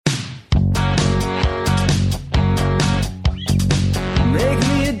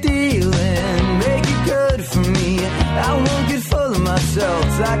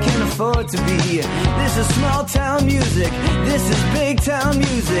afford to be. This is small town music, this is big town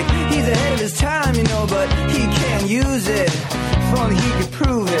music. He's ahead of his time, you know, but he can't use it. If only he could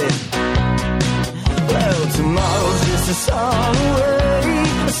prove it. Well, tomorrow's just a song away,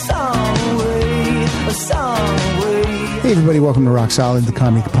 a song away, a song away. Hey everybody, welcome to Rock Solid, the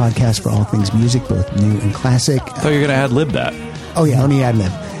comedy podcast for all things music, both new and classic. I thought you were going to ad-lib that. Oh yeah, let me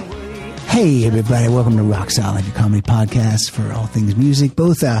ad-lib. Hey everybody, welcome to Rock Solid, your comedy podcast for all things music,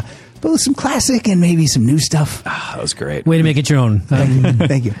 both some classic and maybe some new stuff. Ah, that was great. Way to make it your own.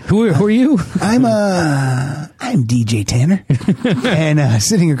 Thank you. Who are you? I'm DJ Tanner, and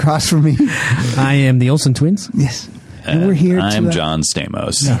sitting across from me, I am the Olsen twins. yes, and we're here. I'm John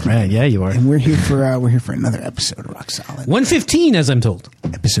Stamos. All right, yeah, you are. and we're here for another episode of Rock Solid, 115, as I'm told.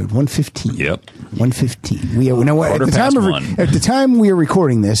 episode 115. Yep. 115. We you know what? Quarter At past the one. at the time we are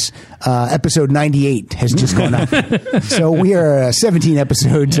recording this, episode 98 has just gone up, so we are 17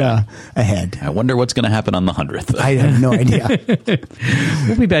 episodes ahead. I wonder what's going to happen on the 100th. I have no idea.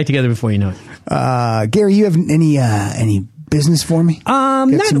 We'll be back together before you know it. Gary, you have any business for me?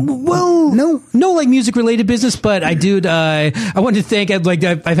 No, like music related business, but I do. I wanted to thank.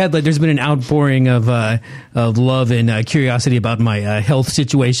 I've had there's been an outpouring of love and curiosity about my health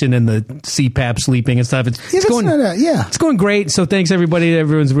situation and the CPAP sleeping and stuff. It's going great. So thanks everybody.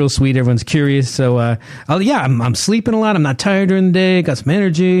 Everyone's real sweet. Everyone's curious. So I'm sleeping a lot. I'm not tired during the day. Got some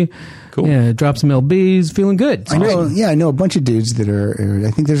energy. Cool. Yeah, drop some LBs. Feeling good. I know a bunch of dudes that are.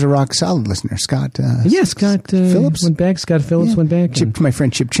 I think there's a Rock Solid listener, Scott. Scott Phillips went back. Scott Phillips went back. My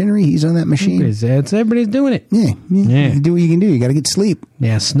friend Chip Chinnery, he's on that machine. Everybody's doing it. Yeah. You do what you can do. You got to get sleep.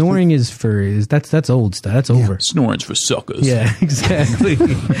 Yeah, snoring that's old stuff. That's over. Snoring's for suckers. Yeah, exactly.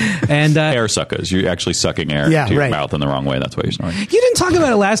 And Air suckers. You're actually sucking air to your mouth in the wrong way. That's why you're snoring. You didn't talk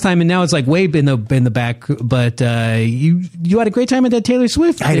about it last time, and now it's like way in the back. But you had a great time at that Taylor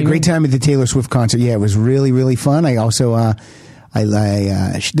Swift. I had a great time at the Taylor Swift concert. Yeah, it was really, really fun. I also,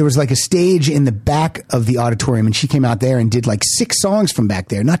 there was like a stage in the back of the auditorium, and she came out there and did like 6 songs from back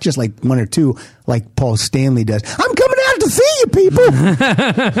there, not just like 1 or 2 like Paul Stanley does. I'm coming out to see you, people.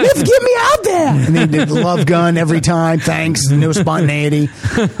 Let's get me out there. And they did Love Gun every time. Thanks. No spontaneity.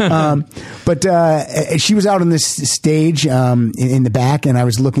 But she was out on this stage in the back, and I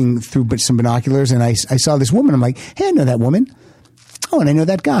was looking through some binoculars, and I saw this woman. I'm like, hey, I know that woman. Oh, and I know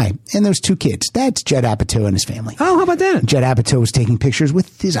that guy. And those 2 kids. That's Judd Apatow and his family. Oh, how about that? Judd Apatow was taking pictures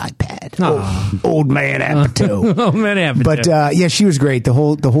with his iPad. Old man Apatow. Old man Apatow. But she was great. The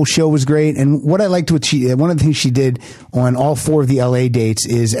whole show was great. And what I liked, one of the things she did on all 4 of the LA dates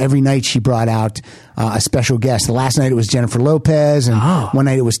is every night she brought out a special guest. The last night it was Jennifer Lopez, and one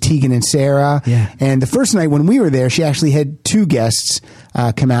night it was Tegan and Sarah. Yeah. And the first night when we were there, she actually had 2 guests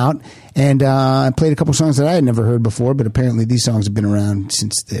come out. And I played a couple songs that I had never heard before, but apparently these songs have been around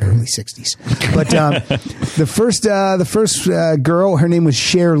since the early 60s. But the first girl, her name was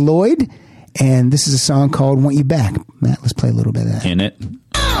Cher Lloyd, and this is a song called Want You Back. Matt, let's play a little bit of that. In it.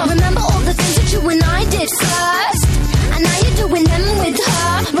 Remember all the things that you and I did first, and now you're doing them with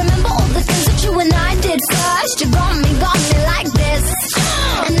her. Remember all the things that you and I did first. You got me like this,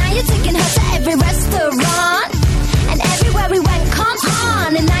 and now you're taking her to every restaurant, and everywhere we went, come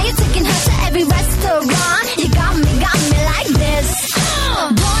on. And now you're taking her to every restaurant. You got me like this.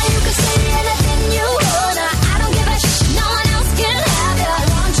 Boy, you can say anything you wanna. I don't give a shit, no one else can have it. I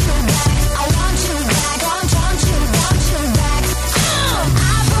want you back, I want you back, want you back.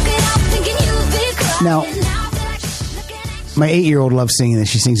 I broke it up thinking you'd be crying. Now, my 8-year-old loves singing this.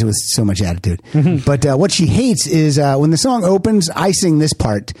 She sings it with so much attitude. But what she hates is when the song opens, I sing this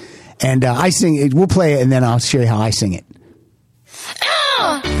part. And I sing it. We'll play it, and then I'll show you how I sing it.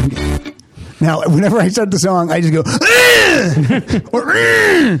 Now, whenever I start the song, I just go, or,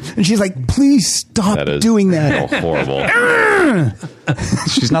 and she's like, please stop doing that. Horrible.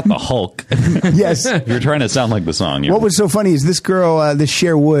 She's not the Hulk. Yes. You're trying to sound like the song. What was so funny is this girl, this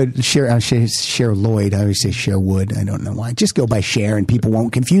Cher Lloyd, I always say Cher Wood. I don't know why. Just go by Cher, and people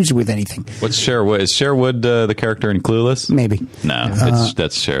won't confuse her with anything. What's Cher Wood? Is Cher Wood the character in Clueless? Maybe. No,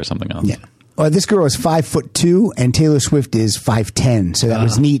 that's Cher something else. Yeah. This girl is 5'2", and Taylor Swift is 5'10". So that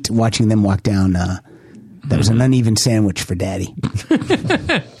was neat watching them walk down. That was an uneven sandwich for Daddy.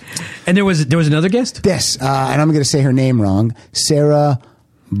 And there was another guest? Yes, and I'm going to say her name wrong. Sarah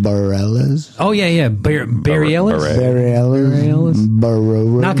Bareilles. Oh, yeah. Bareilles?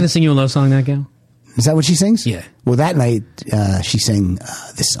 Bareilles. Not going to sing you a love song, that gal? Is that what she sings? Yeah. Well, that night, she sang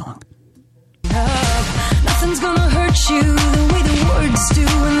this song. Nothing's gonna hurt you the way the words do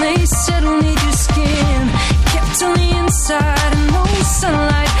when they settle near your skin. Kept on the inside and no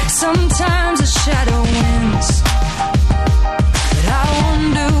sunlight. Sometimes a shadow wins. But I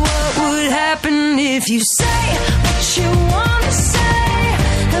wonder what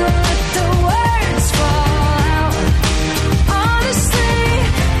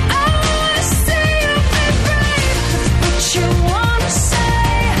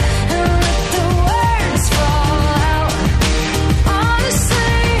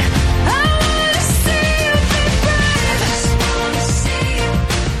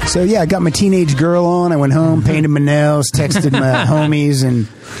So yeah, I got my teenage girl on. I went home, painted my nails, texted my homies, and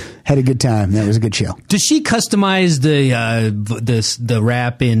had a good time. That was a good show. Does she customize the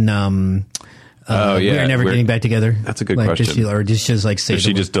rap in? We're never getting back togetger. That's a good question. Does she just like say? Does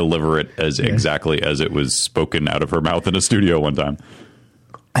she just deliver it as exactly as it was spoken out of her mouth in a studio one time?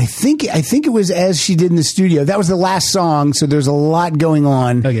 I think it was as she did in the studio. That was the last song, so there's a lot going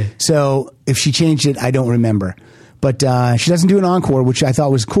on. Okay. So if she changed it, I don't remember. But she doesn't do an encore, which I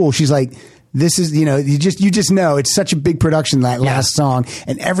thought was cool. She's like, this is, you just know it's such a big production, that last song,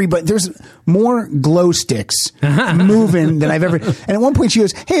 and everybody, there's more glow sticks moving than I've ever. And at one point she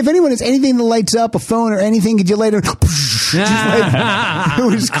goes, "Hey, if anyone has anything that lights up, a phone or anything, could you light it?" It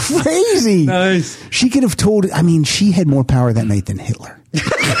was crazy. Nice. She could have told. I mean, she had more power that night than Hitler.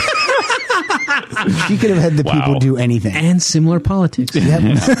 She could have had the people do anything. And similar politics. Yep.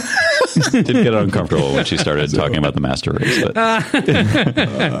 Did get uncomfortable when she started talking about the master race. But.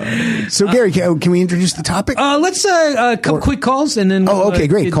 So, Gary, can we introduce the topic? Let's a couple quick calls and then. Okay,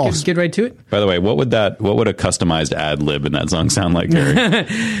 great calls. Get right to it. By the way, what would a customized ad lib in that song sound like, Gary?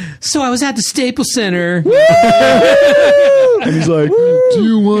 So I was at the Staples Center. And he's like, "Do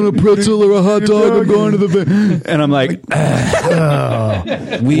you want a pretzel or a hot dog? I'm going to the..." And I'm like,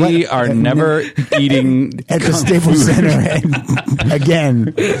 we are never eating at the Staples Center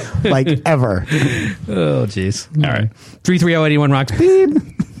again, like ever. Oh, jeez. All right. 330-81 rocks. Beep.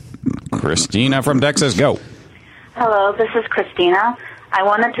 Christina from Texas, go. Hello, this is Christina. I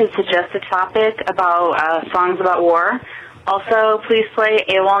wanted to suggest a topic about songs about war. Also, please play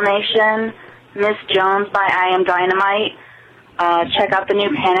AWOL Nation, Miss Jones by I Am Dynamite. Check out the new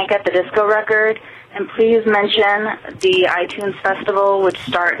Panic at the Disco record. And please mention the iTunes Festival, which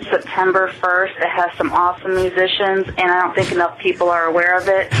starts September 1st. It has some awesome musicians, and I don't think enough people are aware of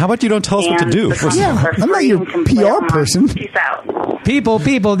it. How about you don't tell us what to do? I'm not your PR person. Peace out.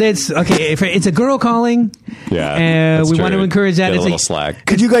 People, that's okay. If it's a girl calling, we want to encourage that. Get a little it's slack.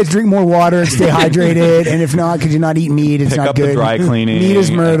 Could you guys drink more water and stay hydrated? And if not, could you not eat meat? It's Pick not up good. the dry cleaning. Meat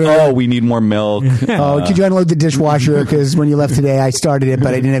is murder. Oh, we need more milk. Could you unload the dishwasher? Because when you left today, I started it,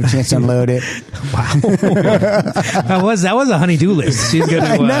 but I didn't have a chance to unload it. Wow. that was a honey-do list. She's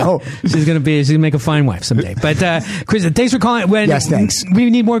gonna she's gonna make a fine wife someday. But Chris, thanks for calling. Yes, thanks.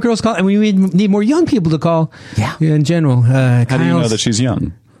 We need more girls call, and we need more young people to call. Yeah. In general. How do you know that she's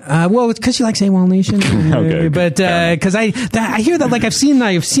young? Well, it's because she likes AWOL Nation. Okay, but because I hear that, like I've seen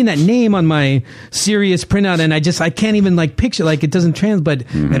that name on my Sirius printout, and I can't even like picture, like it doesn't translate.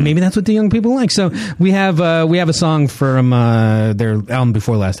 But maybe that's what the young people like. So we have a song from their album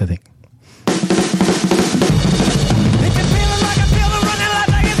before last, I think.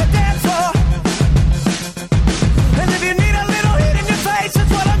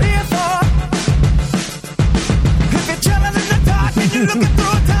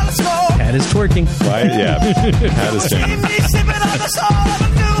 Pat is twerking. Right? Yeah. Pat is singing.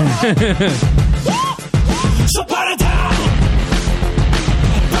 So burn it down.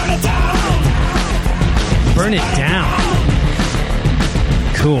 Burn it down. Burn it down.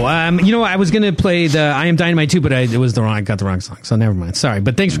 Cool. I was going to play the I Am Dynamite too, but I got the wrong song, so never mind. Sorry,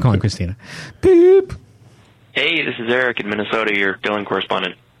 but thanks for calling, Christina. Beep. Hey, this is Eric in Minnesota, your Dylan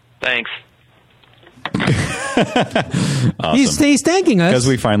correspondent. Thanks. Awesome. He's thanking us because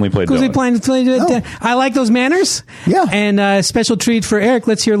we finally played. I like those manners. Yeah, and special treat for Eric.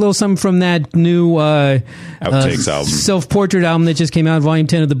 Let's hear a little something from that new Outtakes album, self-portrait album that just came out, Volume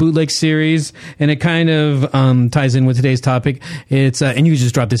 10 of the Bootleg series, and it kind of ties in with today's topic. It's and you can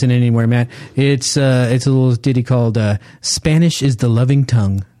just drop this in anywhere, Matt. It's a little ditty called "Spanish is the Loving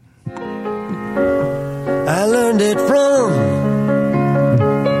Tongue." I learned it from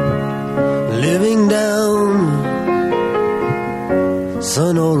living down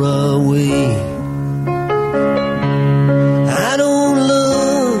Sonora way. I don't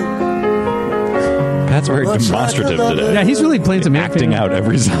look. Pat's very demonstrative today. Yeah, he's really playing some acting out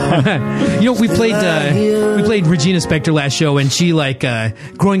every song. We played Regina Spektor last show, and she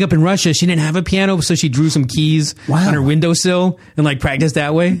growing up in Russia, she didn't have a piano, so she drew some keys on her windowsill and practiced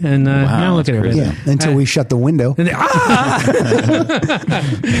that way. And now look at her. Yeah, until we shut the window. And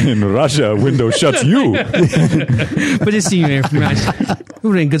in Russia, a window shuts you. But it's a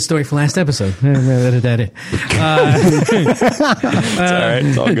good story for last episode. It's all right.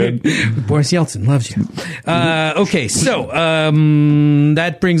 It's all good. Boris Yeltsin loves you. Okay, so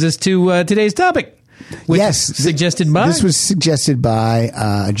that brings us to today's topic. Which Yes. suggested by? This was suggested by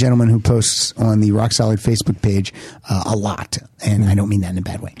a gentleman who posts on the Rock Solid Facebook page a lot. And I don't mean that in a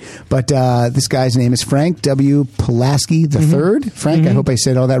bad way. But this guy's name is Frank W. Pulaski III. Frank, I hope I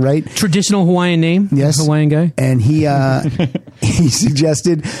said all that right. Traditional Hawaiian name. Yes. Hawaiian guy. And he he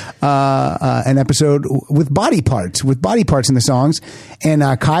suggested an episode with body parts in the songs. And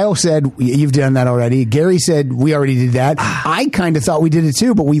Kyle said, you've done that already. Gary said, we already did that. I kind of thought we did it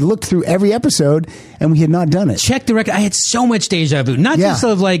too, but we looked through every episode and we had not done it. Check the record. I had so much deja vu. Not just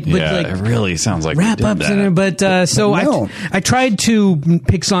of like, but Yeah, like it really sounds like we wrap did ups that. in there. But so No. I tried to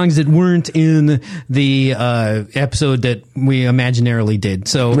pick songs that weren't in the episode that we imaginarily did.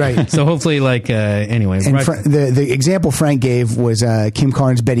 So Right. So hopefully, like anyway, And right. the example Frank gave was Kim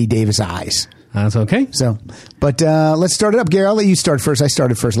Carnes' Betty Davis Eyes. That's okay. So, but let's start it up. Gary, I'll let you start first. I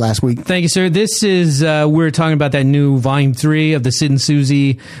started first last week. Thank you, sir. This is we're talking about that new Volume 3 of the Sid and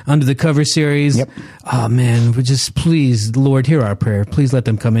Susie Under the Cover series. Yep. Oh man, we just please, Lord, hear our prayer. Please let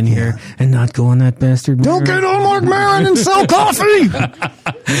them come in here and not go on that bastard. Don't get on Mark Maron and sell coffee.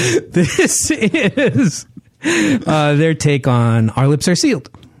 This is their take on Our Lips Are Sealed.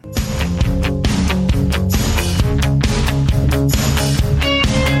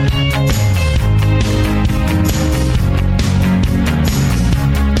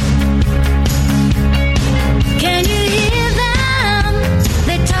 Can you hear them?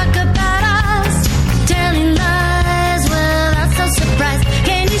 They talk about us, telling lies. Well, I'm so surprised.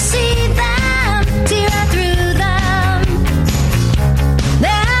 Can you see them? See right through them. They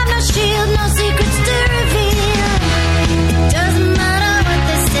have no shield, no secrets to reveal. Doesn't matter what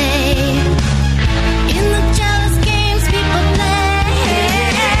they say. In the jealous games people play,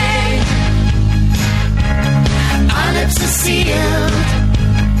 our lips are sealed.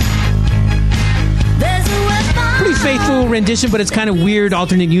 There's a weapon. Pretty faithful rendition, but it's kind of weird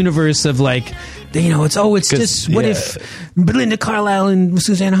alternate universe of like, you know, it's just what if Belinda Carlisle and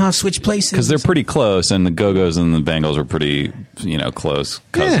Susanna Hoffs switch places? Because they're pretty close, and the Go-Go's and the Bangles are pretty, close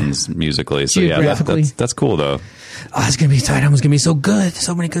cousins musically. So yeah, Geographically. that's cool though. Oh, it's gonna be tight. It's gonna be so good.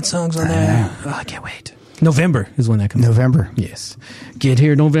 So many good songs on there. Oh, I can't wait. November is when that comes. November. Yes, get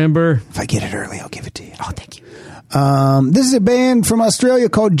here November. If I get it early, I'll give it to you. Oh, thank you. This is a band from Australia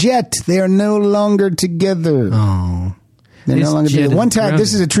called Jet. They are no longer together. Oh, They're no Is longer Jet together. One time, around?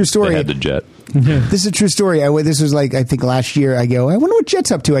 this is a true They story. had the jet. This is a true story. This was like, I think last year, I wonder what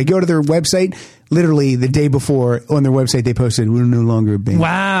Jet's up to. I go to their website. Literally the day before on their website, they posted, we're no longer a band.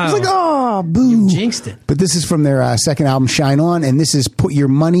 Wow. I was like, oh, boo. You jinxed it. But this is from their second album, Shine On, and this is Put Your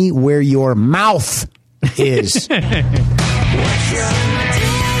Money Where Your Mouth Is.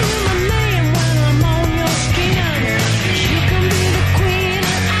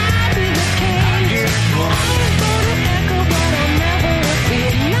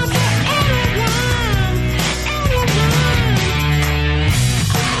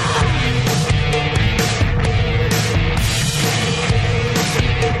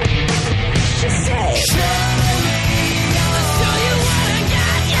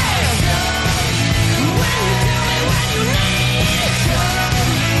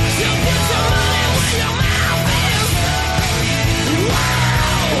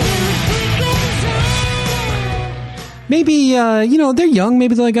 Maybe they're young.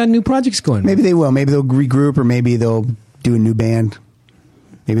 Maybe they got new projects going. Maybe they will. Maybe they'll regroup, or maybe they'll do a new band.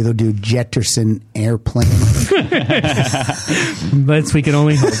 Maybe they'll do Jetterson Airplane. But we can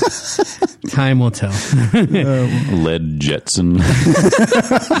only hope. Time will tell. Led Jetson.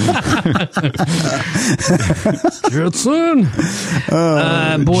 Jetson.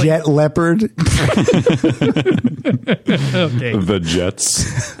 Boy. Jet Leopard. Okay. The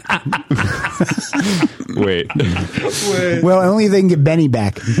Jets. Wait. Well, only if they can get Benny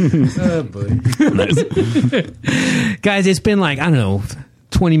back. Oh, boy. Guys, it's been like, I don't know,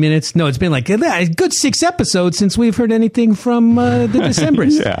 20 minutes. No, it's been like a good 6 episodes since we've heard anything from the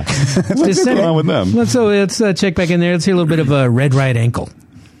Decemberists. Yeah. What's going on with them? Let's check back in there. Let's hear a little bit of Red Right Ankle.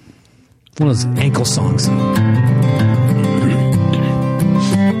 One of those ankle songs.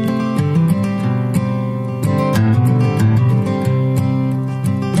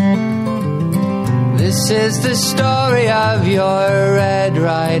 This is the story of your red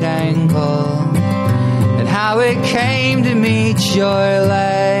right ankle and how it came to meet your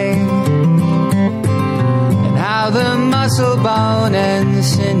leg, and how the muscle, bone, and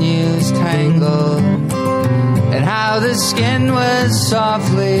sinews tangled, and how the skin was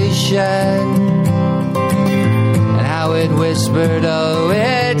softly shed, and how it whispered, oh,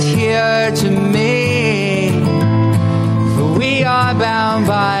 adhere to me, for we are bound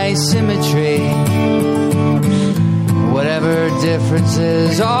by symmetry. Whatever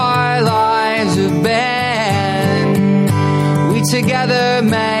differences our lives lives have been. We together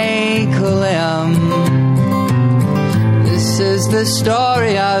make a limb. This is the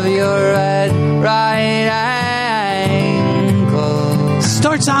story of your red right ankle.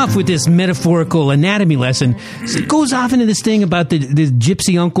 Starts off with this metaphorical anatomy lesson. So it goes off into this thing about the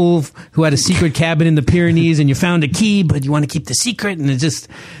gypsy uncle who had a secret cabin in the Pyrenees, and you found a key, but you want to keep the secret, and it's just,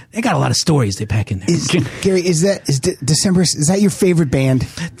 they got a lot of stories they pack in there. Gary, is Decemberists, is that your favorite band?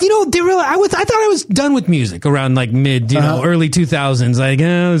 You know, they really, I thought I was done with music around like mid, early 2000s. Like,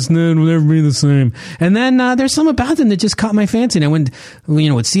 it's never be the same. And then there's some about them that just caught my fancy. And I went,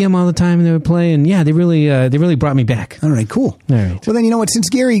 would see them all the time, and they would play. And yeah, they really brought me back. All right, cool. All right. Well, then, you know what? Since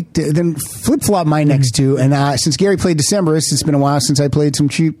Gary, then flip-flop my next two. And since Gary played Decemberists, it's been a while since I played some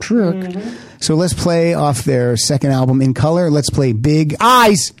Cheap Trick. Mm-hmm. So let's play off their second album, In Color. Let's play Big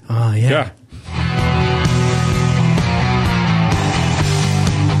Eyes. Oh, yeah.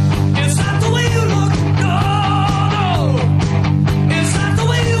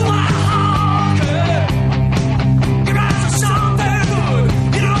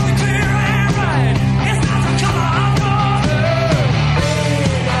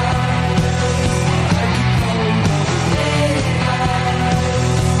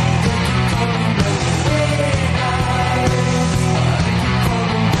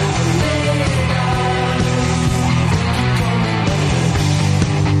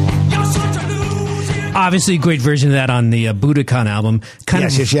 Obviously, a great version of that on the Budokan album.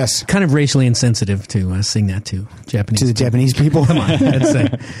 Yes. Kind of racially insensitive to sing that to Japanese. To the Japanese people? Come on.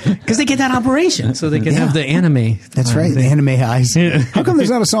 Because they get that operation, so they can have the anime. That's right, the anime eyes. How come there's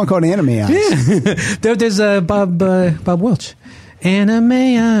not a song called Anime Eyes? Yeah. There's Bob Welch. Anime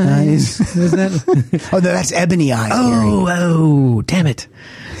Eyes. Is that? Oh, no, that's Ebony Eyes. Oh, damn it.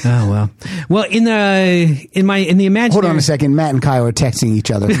 Oh well. In the imaginary. Hold on a second. Matt and Kyle are texting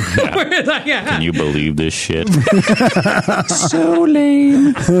each other. Can you believe this shit? So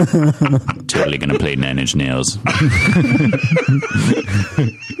lame. Totally gonna play Nine Inch Nails.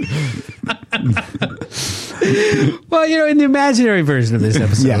 Well, in the imaginary version of this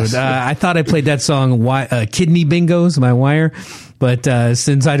episode, yes. I thought I played that song "Kidney Bingos" by Wire. But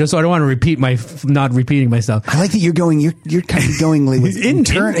since I don't want to repeat not repeating myself. I like that you're kind of going with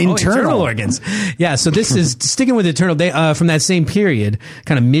internal organs. Yeah, so this is sticking with internal. They from that same period,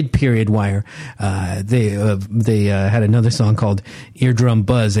 kind of mid-period Wire. They had another song called "Eardrum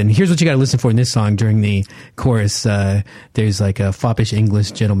Buzz," and here's what you got to listen for in this song during the chorus. There's like a foppish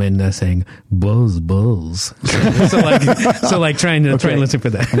English gentleman saying "buzz buzz." So try and listen for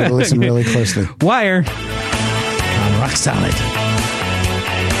that. I'm going to listen really closely. Wire on Rock Solid.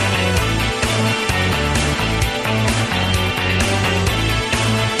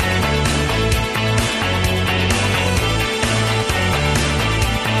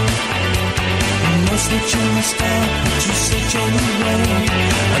 That you must stop, but you said you're away.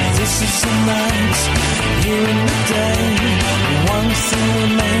 And this is the night, here in the day. One thing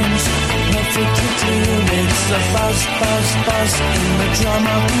remains perfectly clear. It's the buzz in the drum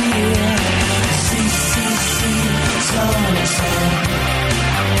of the year. Summertime.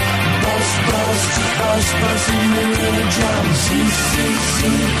 Buzz in the real drum.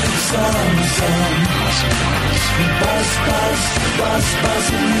 Summertime. Buzz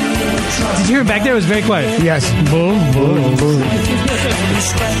in the real drum. Did you hear it back there? It was very quiet. Yes. Boom, boom, boom.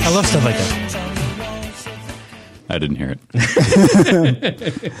 I love stuff like that. I didn't hear it.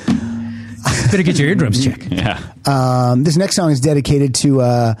 Better get your eardrums checked. Yeah. This next song is dedicated to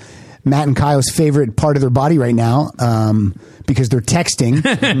Matt and Kyle's favorite part of their body right now, because they're texting.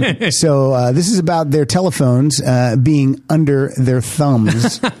 So this is about their telephones being under their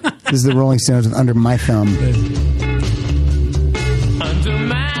thumbs. This is the Rolling Stones with Under My Thumb. Under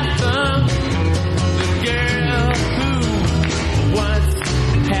my thumb, the girl who once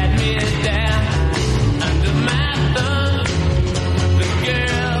had me down. Under my thumb, the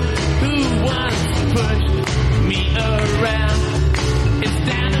girl who once pushed me around. It's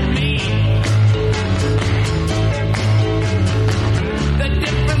down to me. The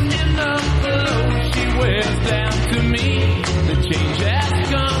difference in the clothes she wears down to me. The change has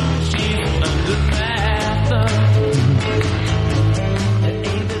come. She's under my thumb.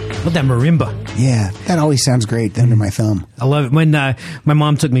 Love that marimba. Yeah, that always sounds great, Under My Thumb. I love it. When my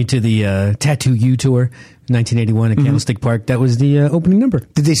mom took me to the Tattoo U tour in 1981 at Candlestick Park, that was the opening number.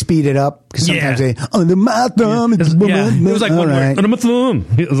 Did they speed it up? Because sometimes they, Under My Thumb. It was like one word. Under my thumb.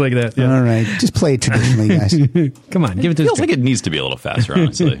 It was like that. Yeah. All right. Just play it traditionally, guys. Come on, give it to us. Feels like it needs to be a little faster,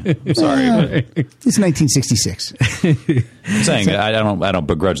 honestly. I'm sorry. But It's 1966. I'm saying I don't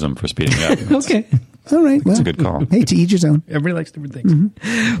begrudge them for speeding it up. Okay. All right. Well, That's a good call. Hey, to each his own. Everybody likes different things.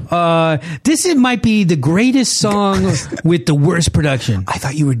 This might be the greatest song with the worst production. I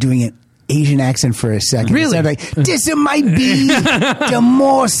thought you were doing an Asian accent for a second. Really? It sounded like, this might be the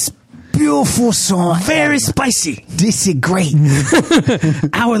most beautiful song. Very ever. spicy. This is great.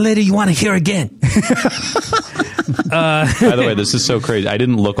 Hour later, you want to hear again. By the way, this is so crazy. I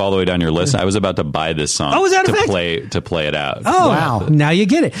didn't look all the way down your list. I was about to buy this song Oh, was that a fact? to play it out. Oh, Wow. Now you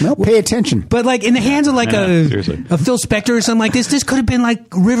get it. No, pay attention. But like in the hands of like Yeah, a seriously. Phil Spector or something like this could have been like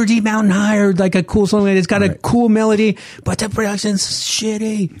River Deep Mountain High or like a cool song. It's got a cool melody, but the production's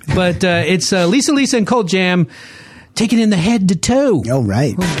shitty. But it's Lisa and Cold Jam taking in the head to toe. Oh,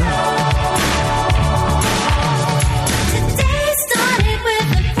 right. Today started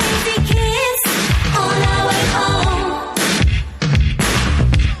with a crazy kiss on our way home.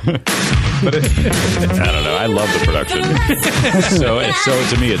 But I don't know. I love the production. So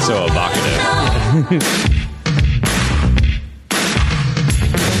to me, it's so evocative.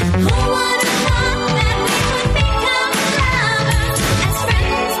 Who would have thought that we would become lovers? As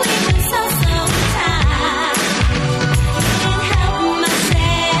friends, we were so tied. Can't help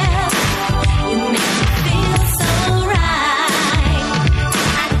myself. You make me feel so right.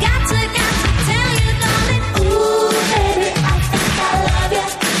 I got to tell you, darling. Ooh, baby, I think I love you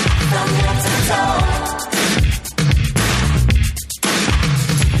from head to toe.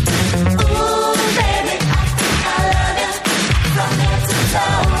 Ooh, baby, I think I love you from head to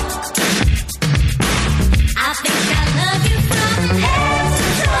toe. I think I love you from head to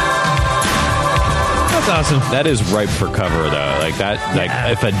toe. That's awesome. That is ripe for cover, though. Like that. Like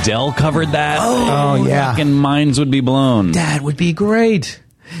if Adele covered that, Oh, yeah. fucking minds would be blown. That would be great.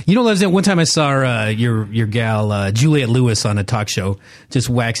 You know, Leslie, one time I saw your gal Juliette Lewis on a talk show, just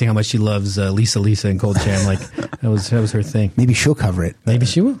waxing how much she loves Lisa and Cold Jam. Like that was her thing. Maybe she'll cover it. Maybe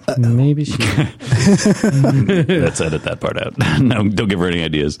she will. Maybe she will. Let's edit that part out. No, don't give her any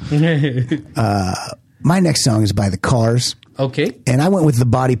ideas. My next song is by The Cars. Okay. And I went with the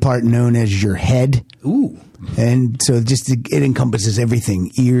body part known as your head. Ooh. And so it encompasses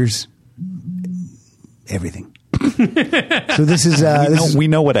everything. Ears, everything. So this is We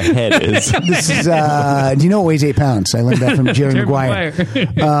know what a head is. this is do you know it weighs 8 pounds? I learned that from Jerry Maguire.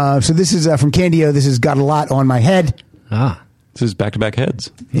 So this is from Candio. This has Got a Lot on My Head. Ah. This is back-to-back heads.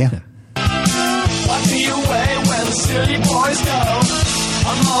 Yeah. Walk me away where the silly boys go.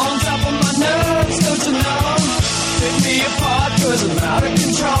 I'm on top of my nerves, don't you know? Take me apart cause I'm out of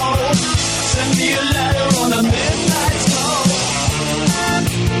control. Send me a letter on a midnight stroll.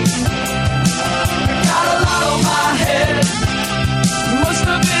 I got a lot on my head. Must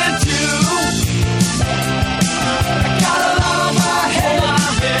have been two. I got a lot on my head.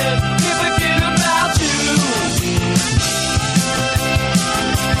 Can't forget about you.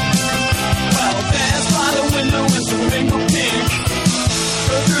 Well, dance by the window in some rainbow pink.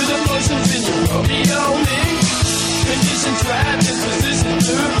 Go through the motions in your Romeo mink. Condition trapped in position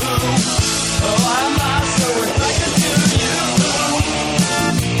two. Oh, I'm lost, so attracted to you.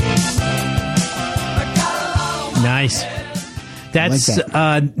 I got a lot on my Nice. That's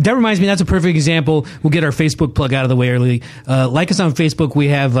I like that reminds me. That's a perfect example. We'll get our Facebook plug out of the way early. Like us on Facebook. We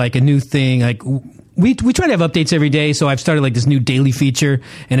have like a new thing. Like we try to have updates every day. So I've started like this new daily feature,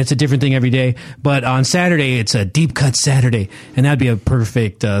 and it's a different thing every day. But on Saturday, it's a Deep Cut Saturday, and that'd be a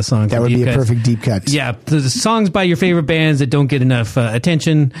perfect song. That for would Deep be a Cuts. perfect deep cut. Yeah, the songs by your favorite bands that don't get enough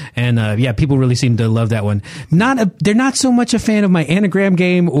attention, and yeah, people really seem to love that one. They're not so much a fan of my anagram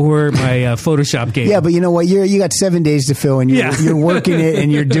game or my Photoshop game. Yeah, but you know what? You got 7 days to fill, and you're working it,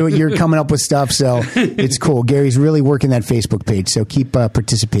 and you're coming up with stuff. So it's cool. Gary's really working that Facebook page. So keep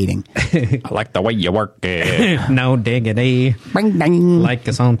participating. I like the way you work it. No diggity. Bang, bang. Like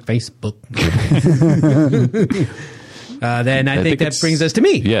us on Facebook. Then I think that it's- brings us to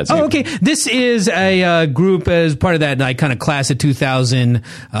me. Yeah, it's oh, you. okay. This is a group as part of that like kind of class of 2000.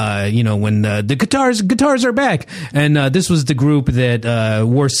 When the guitars are back, and this was the group that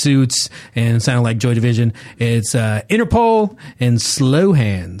wore suits and sounded like Joy Division. It's Interpol and Slow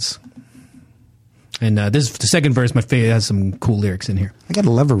Hands. And this the second verse. My favorite has some cool lyrics in here. I got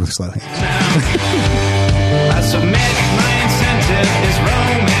a lover with slow hands. I submit my incentive is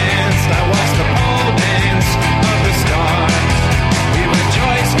romance. I watch the pole dance of the stars. We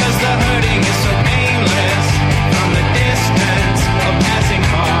rejoice cause the hurting is so painless from the distance of passing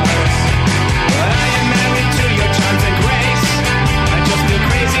cars. But I am married to your charms and grace. I just feel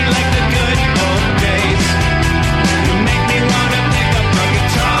crazy like the good old days. You make me wanna pick up a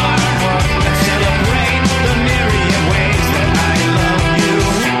guitar and celebrate the myriad ways that I love you.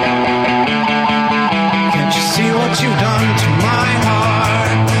 Can't you see what you've done to my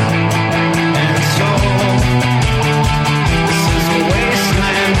heart?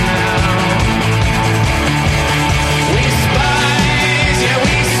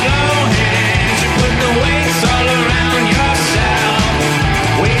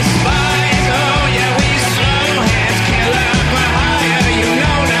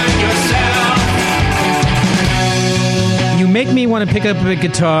 want to pick up a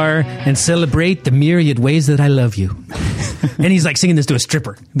guitar and celebrate the myriad ways that I love you. And he's like singing this to a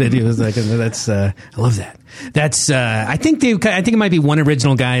stripper. That he was like, that's I love that. That's I think it might be one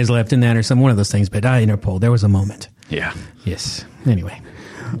original guy is left in that or one of those things. But Interpol, there was a moment. Yeah. Yes. Anyway.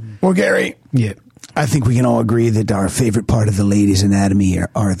 Well, Gary. Yeah. I think we can all agree that our favorite part of the ladies' anatomy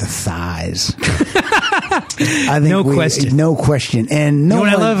are the thighs. I think no question. No question. And no,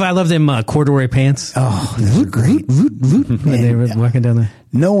 you know what I love them corduroy pants. Oh, those are great. When they were walking down there.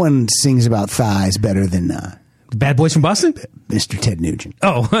 No one sings about thighs better than the Bad Boys from Boston? Mr. Ted Nugent.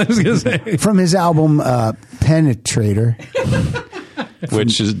 Oh, I was going to say. From his album Penetrator.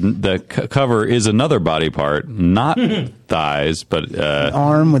 Which is the cover is another body part, not thighs, but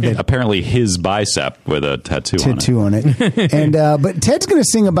arm with apparently his bicep with a tattoo on it. And but Ted's going to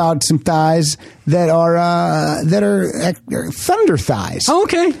sing about some thighs that are thunder thighs. Oh,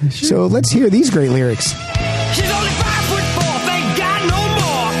 okay. Sure. So let's hear these great lyrics. She's only 5'4", thank God no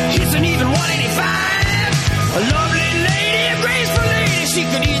more. She's an even 185. A lovely lady, a graceful lady. She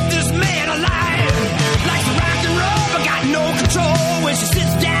could eat this man alive. Likes to rock and roll, but got no control. When she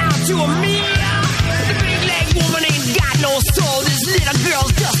sits down to a meal, the big leg woman ain't got no soul. This little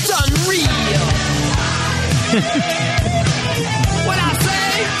girl's just unreal. What I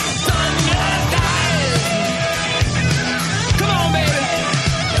say? Thunder thighs. Come on, baby.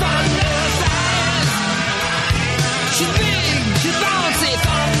 Thunder thighs. She's big, she's bouncy.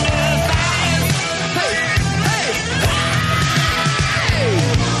 Thunder thighs.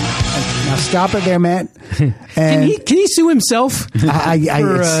 Hey. Now stop it there, Matt. And can he sue himself?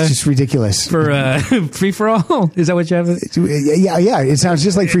 It's just ridiculous. For Free For All? Is that what you have? Yeah. It sounds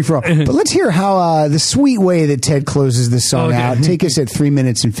just like Free For All. But let's hear how the sweet way that Ted closes this song out. Take us at 3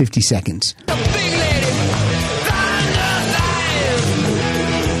 minutes and 50 seconds.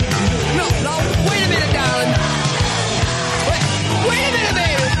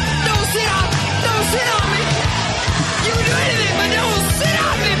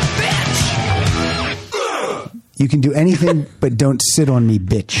 You can do anything, but don't sit on me,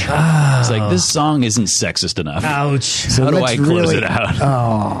 bitch. It's like, this song isn't sexist enough. Ouch. So how do I close it out?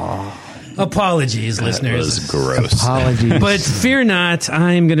 Oh. Apologies, listeners. That was gross. Apologies. But fear not,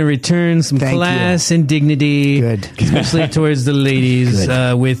 I'm going to return some class and dignity. Good. Especially towards the ladies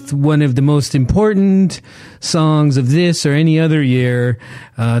with one of the most important songs of this or any other year.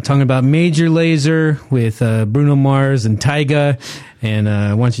 Talking about Major Lazer with Bruno Mars and Tyga. And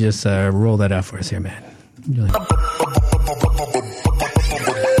why don't you just roll that out for us here, man. Bubble butt,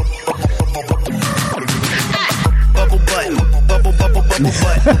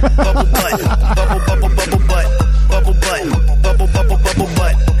 bubble butt, bubble butt, bubble butt, bubble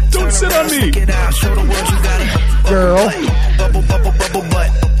butt. Don't sit on me, girl. Bubble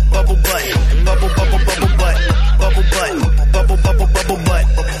butt, bubble butt, bubble butt.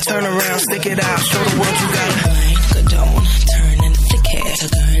 Turn around, stick it out, show the world you got it. Go down, turn and flick it. So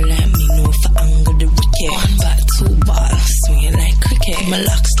girl, let me know if I angle the wicket. 1 ball, 2 ball, swinging like cricket. My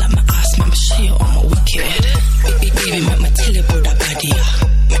locks like my ass, mama, show you I'm a wicked. Baby, make my tell you about that body.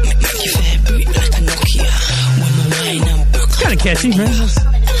 Make you vibrate like a Nokia. When my wine and broke. It's kind of catchy, right?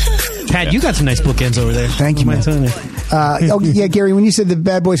 Pat, you got some nice bookends over there. Thank you, man. Gary, when you said the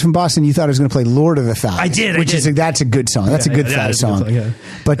Bad Boys from Boston, you thought I was going to play Lord of the Thighs. I did. That's a good song. That's a good thigh song.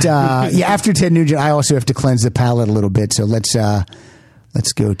 But after Ted Nugent, I also have to cleanse the palate a little bit. So let's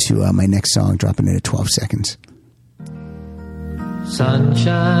go to my next song, dropping it at 12 seconds.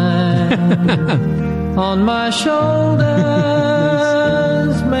 Sunshine on my shoulders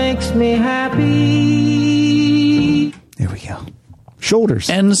makes me happy. There we go. Shoulders.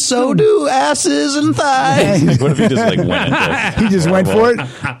 And so do asses and thighs. What if he just went into He just went for it?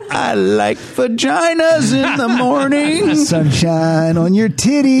 I like vaginas in the morning. Sunshine on your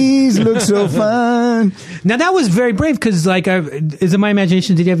titties looks so fun. Now, that was very brave because, is it my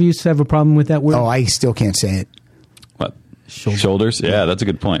imagination? Did you ever used to have a problem with that word? Oh, I still can't say it. What? Shoulders? Yeah, that's a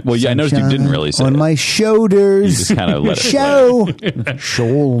good point. Well, I noticed you didn't really say on it. my shoulders. You just kind of let it show.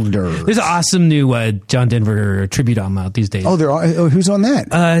 Shoulders. There's an awesome new John Denver tribute album out these days. Oh, who's on that?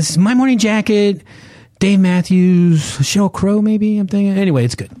 It's My Morning Jacket, Dave Matthews, Sheryl Crow, maybe. I'm thinking. Anyway,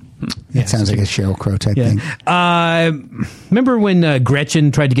 it's good. It sounds like a Sheryl Crow type thing. Remember when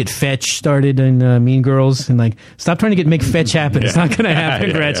Gretchen tried to get Fetch started in Mean Girls and stop trying to make Fetch happen. It's not going to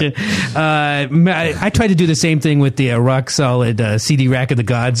happen, Gretchen. I tried to do the same thing with the Rock Solid CD Rack of the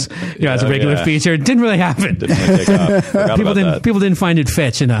Gods as a regular feature. It didn't really happen. People didn't find it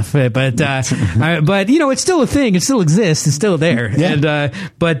fetch enough, but it's still a thing. It still exists. It's still there. Yeah. And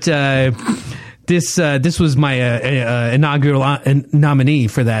This was my inaugural nominee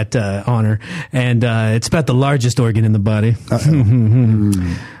for that honor, and it's about the largest organ in the body.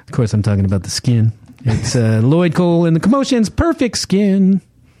 Of course, I'm talking about the skin. It's Lloyd Cole and the Commotions' Perfect Skin.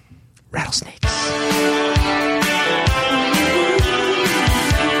 Rattlesnakes.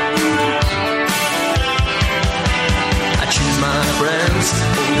 I choose my friends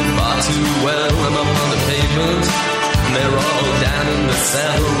far too well. I'm up on the pavement, and they're all down in the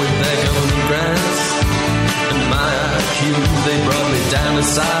cell with their golden grants. And my IQ, they brought me down to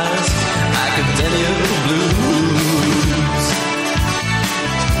size. Academia blues.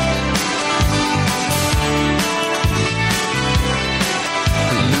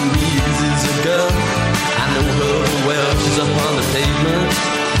 Louise is a girl, I know her well. She's up on the pavement,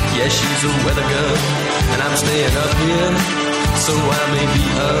 yeah, she's a weather girl. And I'm staying up here, so I may be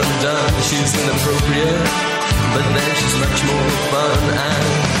undone. She's inappropriate, but then she's much more fun.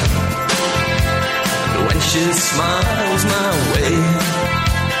 And when she smiles my way,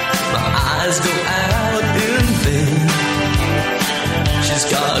 my eyes go out in vain. She's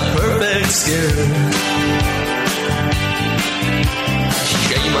got perfect skin.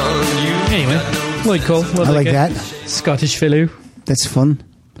 Shame on you. Anyway, Lloyd Cole. I like that. Scottish fellow. That's fun.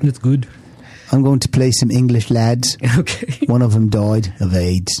 That's good. I'm going to play some English lads. Okay. One of them died of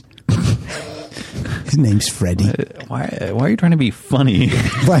AIDS. His name's Freddie. Why are you trying to be funny?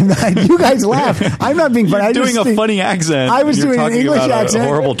 You guys laugh. I'm not being funny. You're doing a funny accent. I was You're doing an talking English about accent. A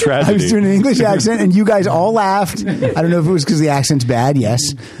horrible tragedy. I was doing an English accent, and you guys all laughed. I don't know if it was because the accent's bad.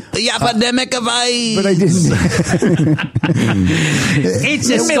 Yes. The epidemic of AIDS. But I didn't. It's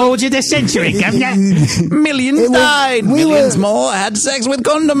a scourge of the century, governor. Millions died. Millions more had sex with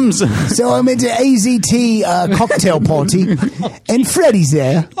condoms. So I'm at the AZT cocktail party, and Freddie's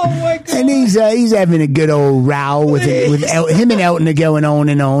there. Oh my God. And he's having a good old row with him and Elton are going on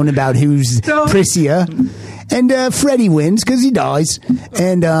and on about who's prissier. And Freddie wins because he dies.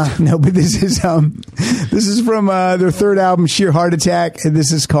 And no, but this is from their third album, Sheer Heart Attack, and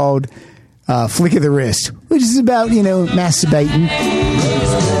this is called Flick of the Wrist, which is about masturbating.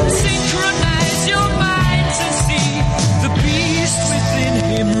 Synchronize your mind to see the beast within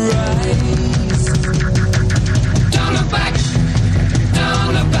him rise. Don't look back,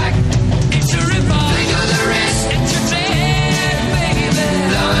 don't look back. It's a revolver. Flick of the wrist. It's your man, baby.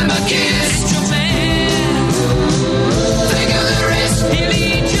 Blow him a kiss. It's your man. Flick of the wrist. He'll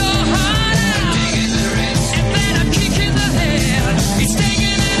eat your heart out. Dig in the wrist. And then a kick in the head. He's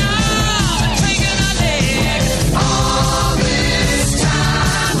taking it all, taking a leg. All this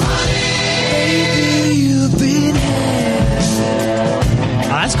time, honey, you've been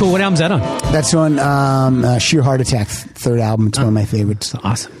Oh, that's cool. What album's that on? That's on Sheer Heart Attack, third album. It's one of my favorites.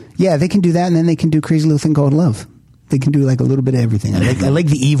 Awesome. Yeah, they can do that, and then they can do Crazy Little Thing Called Love. They can do like a little bit of everything. I like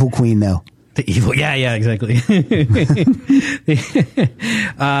the Evil Queen though. The evil. Yeah, exactly.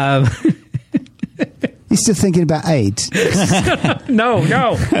 You still thinking about AIDS? No.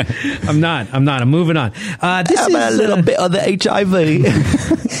 I'm not. I'm moving on. This is a little bit of the HIV.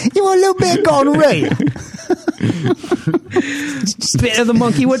 You want a little bit of gonorrhea? bit of the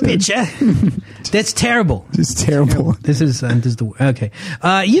monkey would picture. That's terrible. It's terrible. This is the okay.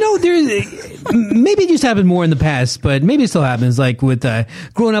 There's maybe it used to happen more in the past, but maybe it still happens. Like with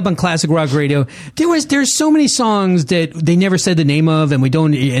growing up on classic rock radio, there's so many songs that they never said the name of, and we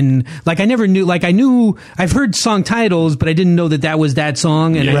don't. And like I never knew. Like I've heard song titles, but I didn't know that was that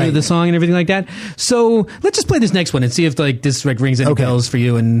song, and I knew the song and everything like that. So let's just play this next one and see if like this like rings any bells for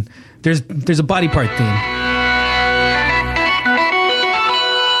you. And there's a body part theme.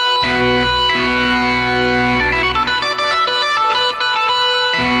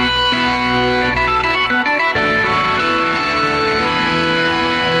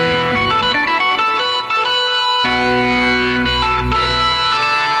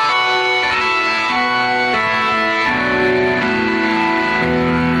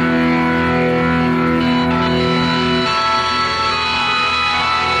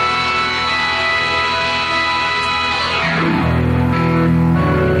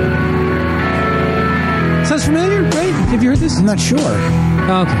 Sounds familiar, right? Have you heard this? I'm not sure. Okay.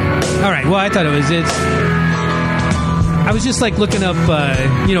 All right. Well, I thought I was just like looking up,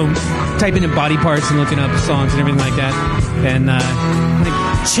 typing in body parts and looking up songs and everything like that. And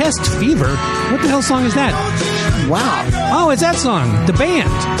like Chest Fever. What the hell song is that? Wow. Oh, it's that song. The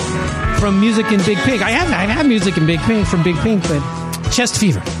band from Music in Big Pink. I have Music in Big Pink from Big Pink, but Chest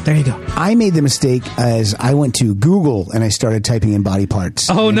Fever. There you go. I made the mistake as I went to Google and I started typing in body parts.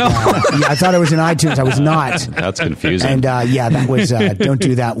 Oh, no. Yeah, I thought I was in iTunes. I was not. That's confusing. And that was, don't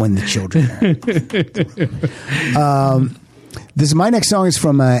do that when the children are. My next song is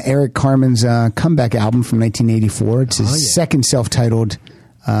from Eric Carmen's comeback album from 1984. It's his second self-titled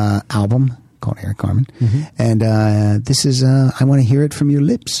album called Eric Carmen. And this is I Want to Hear It From Your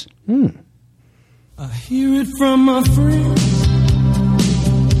Lips. I hear it from my friends.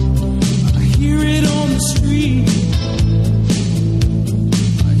 I hear it on the street.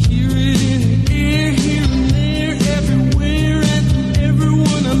 I hear it in the air, here and there, everywhere, and from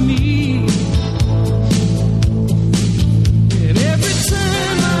everyone I meet. And every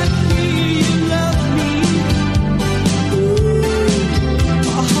time I hear you love me, ooh,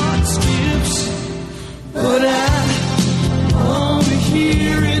 my heart skips. But I want to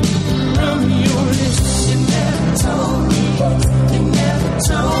hear it from your lips. You never told me, you never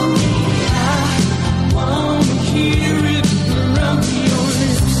told me. I want to hear it from your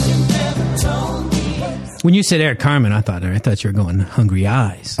lips. You never told me. When you said Eric Carmen, I thought you were going Hungry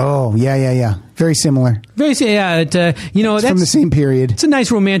Eyes. Oh, yeah. Very similar. Yeah. That's from the same period. It's a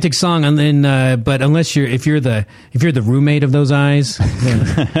nice romantic song, and then but unless if you're the roommate of those eyes,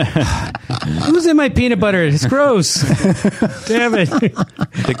 who's in my peanut butter? It's gross. Damn it. I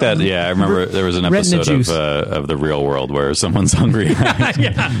think that I remember there was an episode of The Real World where someone's hungry.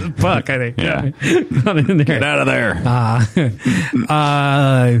 Yeah, fuck. I think. Yeah, Get out of there.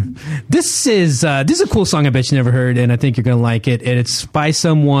 This is a cool song. I bet you never heard, and I think you're gonna like it. And it's by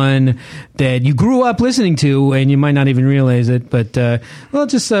someone that you grew up listening to, and you might not even realize it. But well,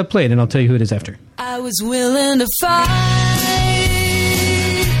 just play it, and I'll tell you who it is after. I was willing to fight.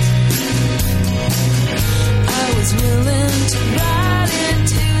 I was willing to ride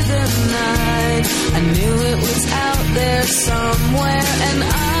into the night. I knew it was out there somewhere, and I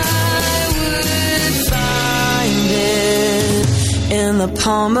would find it in the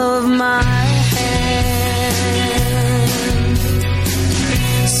palm of my hand.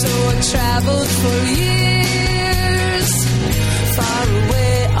 So I traveled for years, far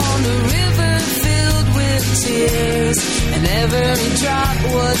away on the river filled with tears, and every drop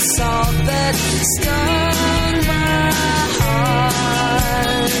was salt that stung my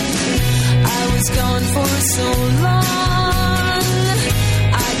heart. I was gone for so long,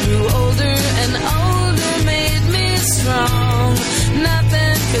 I grew older and older, made me strong.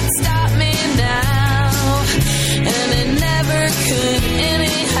 Nothing could stop me now, and it never could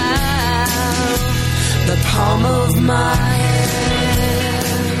anyhow. The palm of my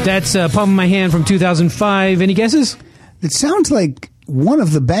hand. That's Palm of My Hand from 2005. Any guesses? It sounds like one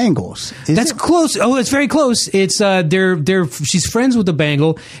of the Bangles. That's close. Oh, it's very close. It's she's friends with the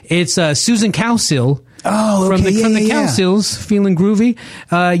Bangle. It's Susan Cowsill. Oh, okay. From the Cowsills, Feeling Groovy.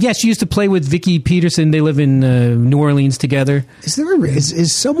 She used to play with Vicky Peterson. They live in New Orleans together. Is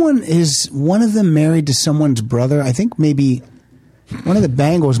one of them married to someone's brother? I think maybe one of the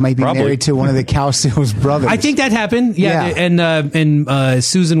Bangles might be married to one of the Cowsills' brothers. I think that happened. Yeah. And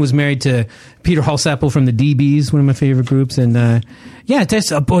Susan was married to Peter Halsapple from the DBs, one of my favorite groups. And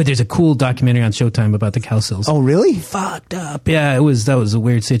there's a cool documentary on Showtime about the Cowsills. Oh, really? Fucked up. Yeah, that was a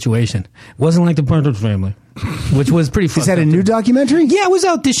weird situation. It wasn't like the Partridge Family, which was pretty fucked up. Is that a new documentary? Yeah, it was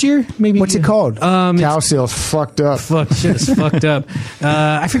out this year. Maybe. What's it called? Cowsills fucked up. Shit is fucked up.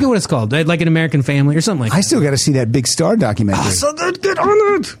 I forget what it's called. Like An American Family or something like that. I still got to see that Big Star documentary. Oh, so good. Get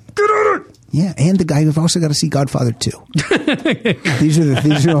on it. Get on it. Yeah, and the guy who've also got to see Godfather 2. These are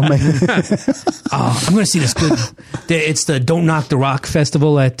all my. I'm going to see this good. It's the Don't Knock the Rock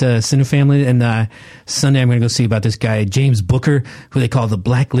Festival at Cinefamily, and Sunday I'm going to go see about this guy James Booker, who they call the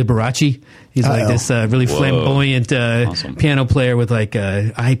Black Liberace. He's like this really flamboyant awesome piano player with like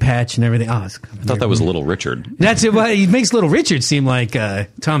eye patch and everything. I thought that was Little Richard. That's it. He makes Little Richard seem like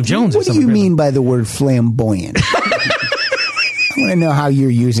Tom Jones. What do you mean by the word flamboyant? I want to know how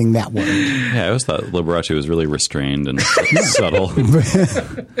you're using that word. Yeah, I always thought Liberace was really restrained and subtle.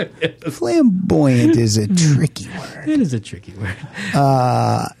 Flamboyant is a tricky word. It is a tricky word.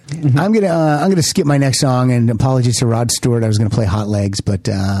 I'm gonna skip my next song, and apologies to Rod Stewart. I was gonna play Hot Legs, but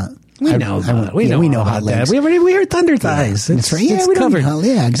we know Hot Legs. We heard Thunder Thighs. That's right. Yeah, it's we covered.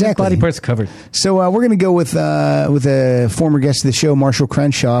 Yeah, exactly. Body parts covered. So we're going to go with a former guest of the show, Marshall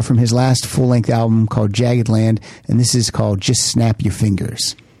Crenshaw, from his last full-length album called Jagged Land, and this is called Just Snap Your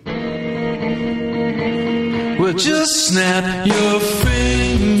Fingers. Well, just snap your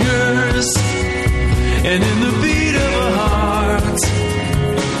fingers, and in the beat of a heart,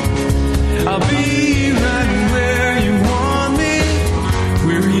 I'll be right where you want me.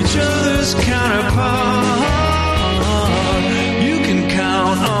 We're each other's counterpart. You can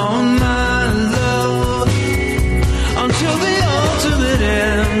count on my love until the ultimate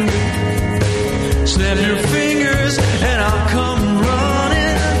end. Snap your fingers and I'll come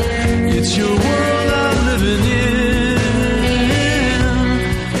running. It's your world I'm living in.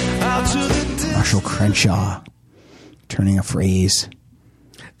 Shaw, turning a phrase.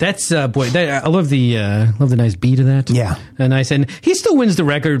 That's I love the nice beat of that. Yeah, nice, and he still wins the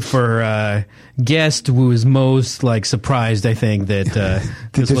record for guest who was most like surprised. I think that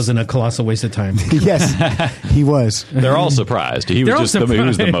this wasn't a colossal waste of time. Yes, he was. They're all surprised. He was the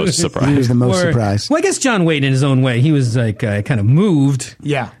most surprised. He was the most surprised. Well, I guess John Waite, in his own way, he was like kind of moved.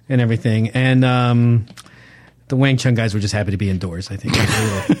 Yeah, and everything, and the Wang Chung guys were just happy to be indoors. I think.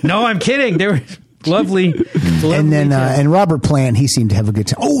 No, I'm kidding. They were. Lovely. And then and Robert Plant, he seemed to have a good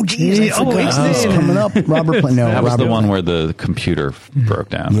time. Oh, geez, I forgot. He's coming up. Robert Plant. No, that was Robert the one Plant. where the computer broke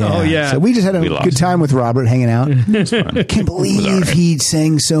down. Yeah. Oh, yeah. So we just had a good time with Robert hanging out. Can't believe he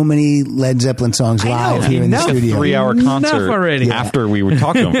sang so many Led Zeppelin songs live here in the studio. 3-hour concert after we were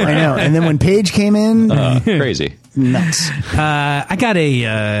talking to him. I know. And then when Paige came in, crazy, nuts. I got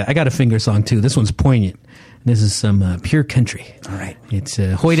a finger song too. This one's poignant. This is some pure country. All right. It's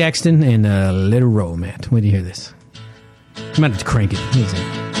Hoyt Axton and Let Her Roll, Matt. Wait to hear this. I'm about to crank it. Listen.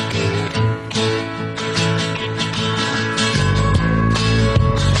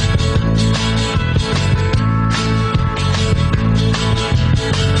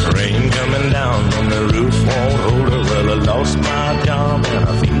 Rain coming down and the roof won't hold her. Well, I lost my job and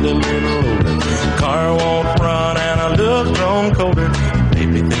I feel a little older. Car won't run and I look grown colder.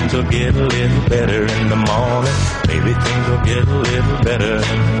 Maybe things will get a little better in the morning. Maybe things will get a little better.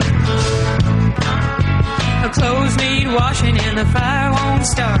 Our clothes need washing and the fire won't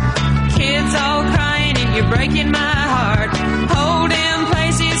start. Kids all crying and you're breaking my heart. Whole damn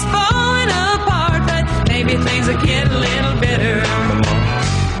place is falling apart. But maybe things will get a little better.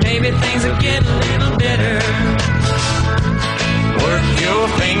 Maybe things will get a little better. Work your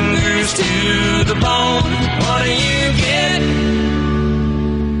fingers to the bone. What do you get?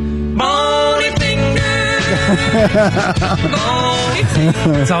 Bony fingers. Bony fingers.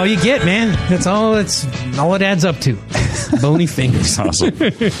 That's all you get, man. That's all it adds up to. Bony fingers. Awesome.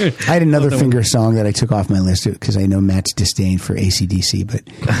 I had another finger song that I took off my list because I know Matt's disdain for AC/DC, but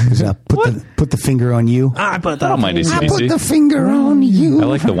it was, put the finger on you. I don't mind AC/DC. I put the finger on you. I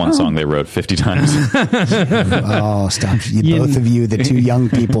like the one song they wrote 50 times. Oh, stop! Both of you, the two young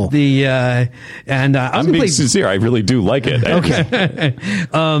people. I'm being sincere. I really do like it. Okay.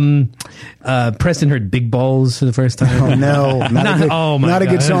 Preston heard Big Balls for the first time. Oh no! Not a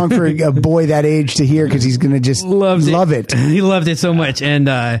good song for a boy that age to hear because he's going to just love it. He loved it so much, and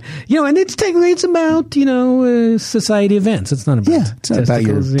and it's technically about society events. It's not about it's not about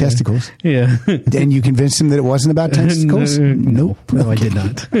your testicles. Yeah. And you convinced him that it wasn't about testicles? Nope. No, I did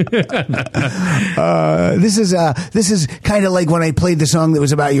not. This is kind of like when I played the song that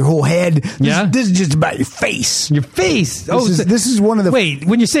was about your whole head. This is just about your face. Your face. This is one of the. Wait,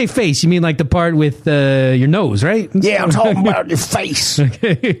 when you say face, you mean like the part with your nose, right? Yeah, I'm talking about your face.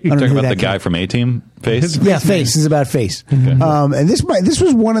 Okay. You're talking about the guy from A-Team face? Yeah, face. This is about face. Okay. And this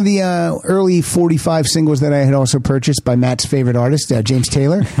was one of the early 45 singles that I had also purchased by Matt's favorite artist, James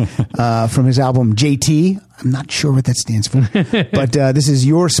Taylor, from his album JT. I'm not sure what that stands for, but this is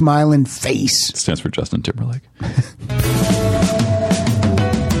Your Smiling Face. It stands for Justin Timberlake.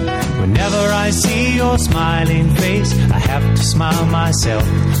 Whenever I see your smiling face, I have to smile myself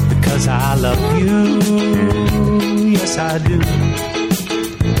because I love you. Yes, I do.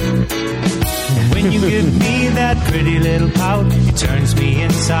 When you give me that pretty little pout, it turns me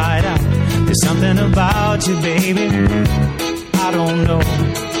inside out. There's something about you, baby, I don't know.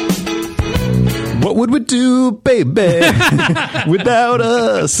 What would we do, baby, without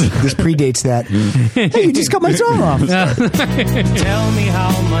us? This predates that. Hey, you just cut my song off. Tell me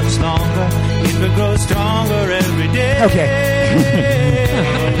how much longer it will grow stronger every day. Okay.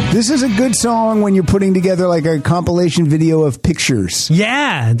 This is a good song when you're putting together like a compilation video of pictures.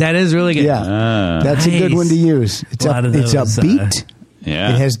 Yeah, that is really good. Yeah, that's a good one to use. It's upbeat.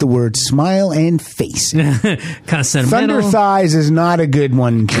 Yeah. It has the word smile and face. Kind of sentimental. Thunder Thighs is not a good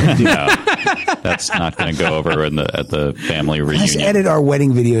one to do. No, that's not going to go over at the family reunion. Let's edit our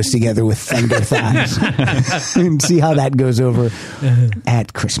wedding videos together with Thunder Thighs and see how that goes over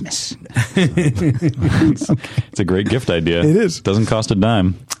at Christmas. It's a great gift idea. It is. Doesn't cost a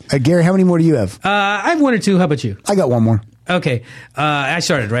dime. Gary, how many more do you have? I have one or two. How about you? I got one more. Okay. I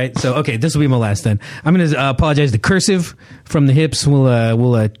started, right? So, okay, this will be my last then. I'm going to apologize to Cursive from the Hips.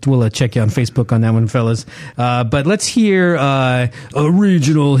 We'll check you on Facebook on that one, fellas. But let's hear a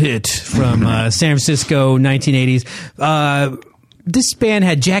regional hit from San Francisco, 1980s. This band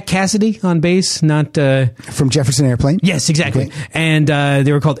had Jack Cassidy on bass, not from Jefferson Airplane. Yes, exactly. Okay. And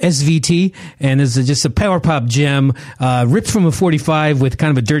they were called SVT, and it's just a power pop gem, ripped from a 45 with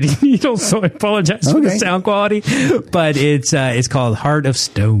kind of a dirty needle. So I apologize for the sound quality, but it's called Heart of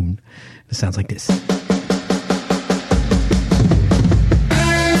Stone. It sounds like this.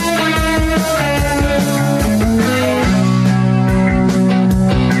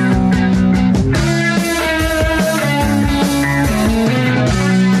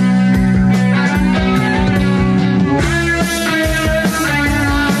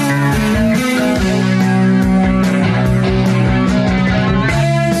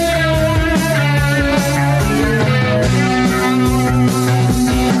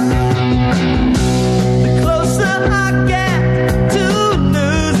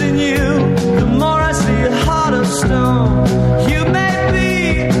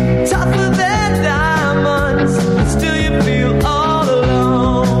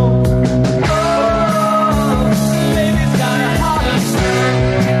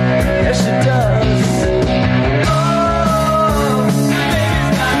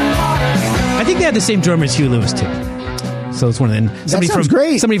 they had the same drummer as Huey Lewis too. So it's one of them. sounds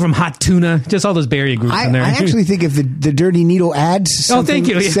great. Somebody from Hot Tuna, just all those Bay Area groups in there. I actually think if the Dirty Needle adds something, thank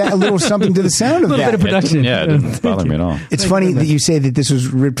you. a little something to the sound of a little that. bit of production. Yeah, it didn't bother me at all. It's funny that you say that this was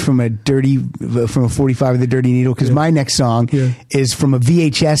ripped from a 45 of the Dirty Needle, because my next song is from a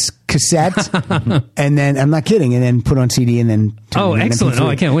VHS cassette, and then I'm not kidding, and then put on CD, and then excellent! MP3.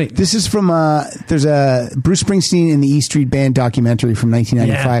 I can't wait. This is from there's a Bruce Springsteen and the E Street Band documentary from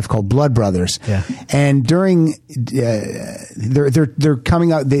 1995 called Blood Brothers, and during they're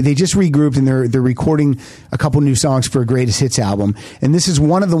coming out. They just regrouped, and they're recording a couple new songs for a greatest hits album, and this is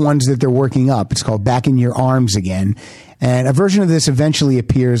one of the ones that they're working up. It's called Back in Your Arms Again, and a version of this eventually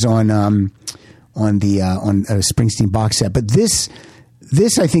appears on a Springsteen box set. But this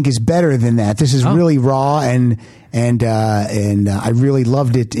I think is better than that. This is really raw, and I really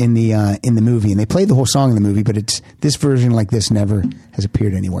loved it in the movie. And they played the whole song in the movie, but this version like this never has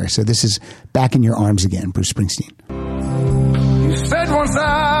appeared anywhere. So this is Back in Your Arms Again, Bruce Springsteen. You said once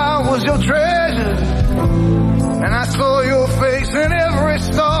I was your treasure, and I saw your face in every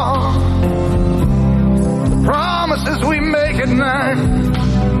star. The promises we make at night,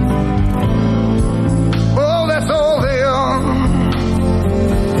 oh, that's all they are.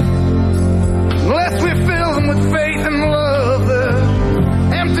 Unless we fill them with faith and love,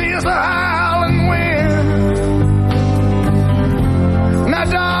 they're empty as a howling wind. Now,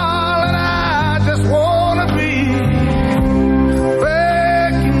 darling, I just wanna be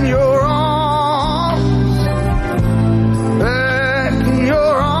back in your arms, back in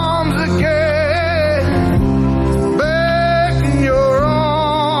your arms again, back in your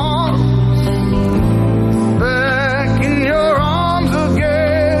arms, back in your arms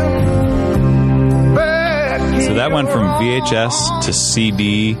again, back in So that went from VHS to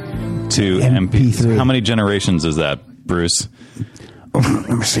CD to MP3. How many generations is that, Bruce? Let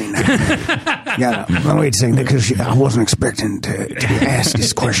me see now. Wait a second, because I wasn't expecting to be asked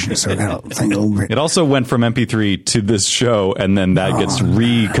this question, so I got to think a little bit. It also went from MP3 to this show, and then that gets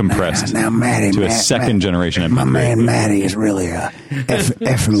recompressed now, Matty, to a second generation MP3. My man Matty is really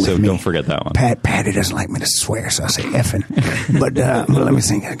effing with so me. don't forget that one. Patty doesn't like me to swear, so I say effing. But let me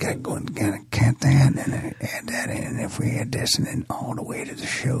think. I got to go and count that and add that in. And if we add this and then all the way to the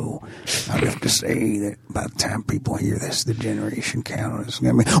show, I'd have to say that by the time people hear this, the generation count is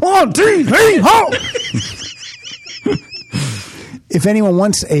going to be 1, 2, 3, ho! If anyone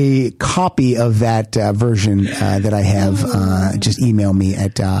wants a copy of that version that I have, just email me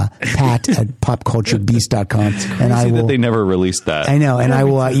at pat@popculturebeast.com. And I will. That they never released that. I know, and I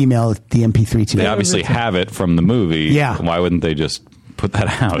will email the MP3 to you. They obviously have it from the movie. Yeah. Why wouldn't they just put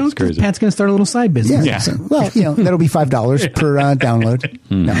that out? It's crazy. Pat's going to start a little side business. Yeah. So, well, that'll be $5 per download.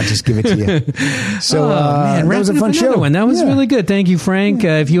 No, I'll just give it to you. So man, that was a fun show. That was really good. Thank you, Frank.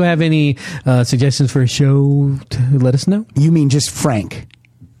 If you have any suggestions for a show, let us know. You mean just Frank?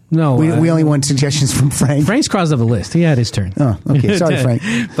 No, we only want suggestions from Frank. Frank's crossed off the list. He had his turn. Oh, okay. Sorry, Frank.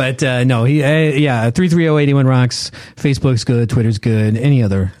 But no, he 330-81 Rocks. Facebook's good. Twitter's good. Any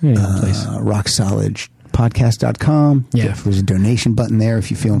other place? Rock Solid podcast.com. Yeah. There's a donation button there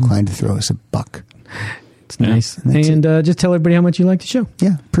if you feel inclined to throw us $1. It's nice. And just tell everybody how much you like the show.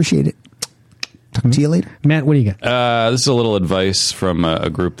 Yeah, appreciate it. Talk to you later. Matt, what do you got? This is a little advice from a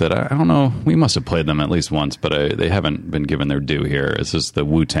group that I don't know. We must have played them at least once, but they haven't been given their due here. This is the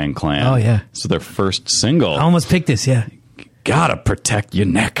Wu-Tang Clan. Oh, yeah. This is their first single. I almost picked this, yeah. Gotta protect your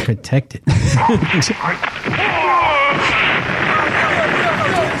neck. Protect it.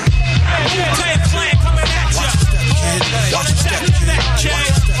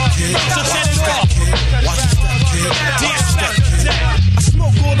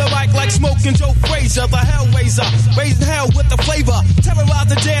 Like smoking Joe Frazier, the Hellraiser, raising hell with the flavor, terrorize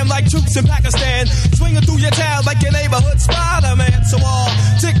the jam like troops in Pakistan, swinging through your town like your neighborhood Spider-Man. So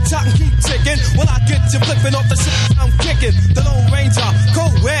tick tock and keep ticking, when I get you flipping off the shit I'm kicking. The Lone Ranger,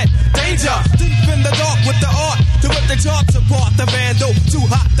 co-ed, danger, deep in the dark with the art to rip the charts apart. The vandal, too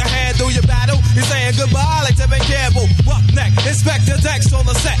hot to handle your battle. You're saying goodbye like Tevin Campbell. Roughneck, Inspector Dex on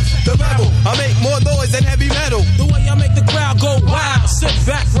the set. The rebel, I make more noise than heavy metal. The way I make the crowd go wild, sit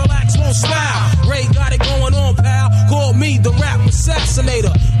back, relax, won't smile. Ray got it going on, pal. Call me the rap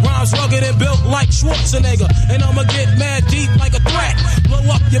assassinator. Rhymes rugged and built like Schwarzenegger. And I'ma get mad deep like a threat. Blow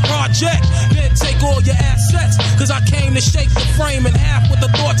up your project, then take all your assets. Cause I came to shake the frame in half with the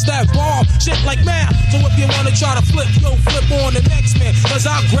thoughts that bomb shit like math. So if you wanna try to flip, yo, flip on the next man. Cause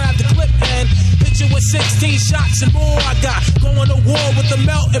I'll grab the clip and hit you with 16 shots and more. I got going to war with the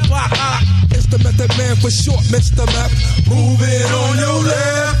melting pot. It's the Method Man for short, Mr. Meth. Move it on your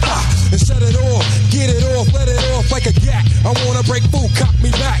left. and set it off. Get it off, let it off like a gat. I wanna break food, cock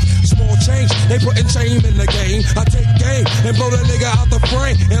me back. Small change, they putting shame in the game. I take game and blow the nigga out the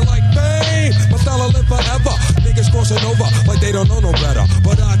frame. And like fame, my style will live forever. Niggas crossing over like they don't know no better.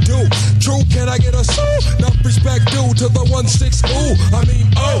 But I do. True, can I get a soul? Enough respect due to the 1-6 ooh. I mean,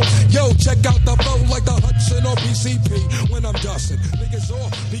 oh, yo, check out the flow like the Hudson or PCP. When I'm dusting, niggas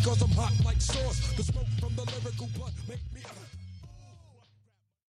off because I'm hot like sauce. The smoke from the lyrical butt.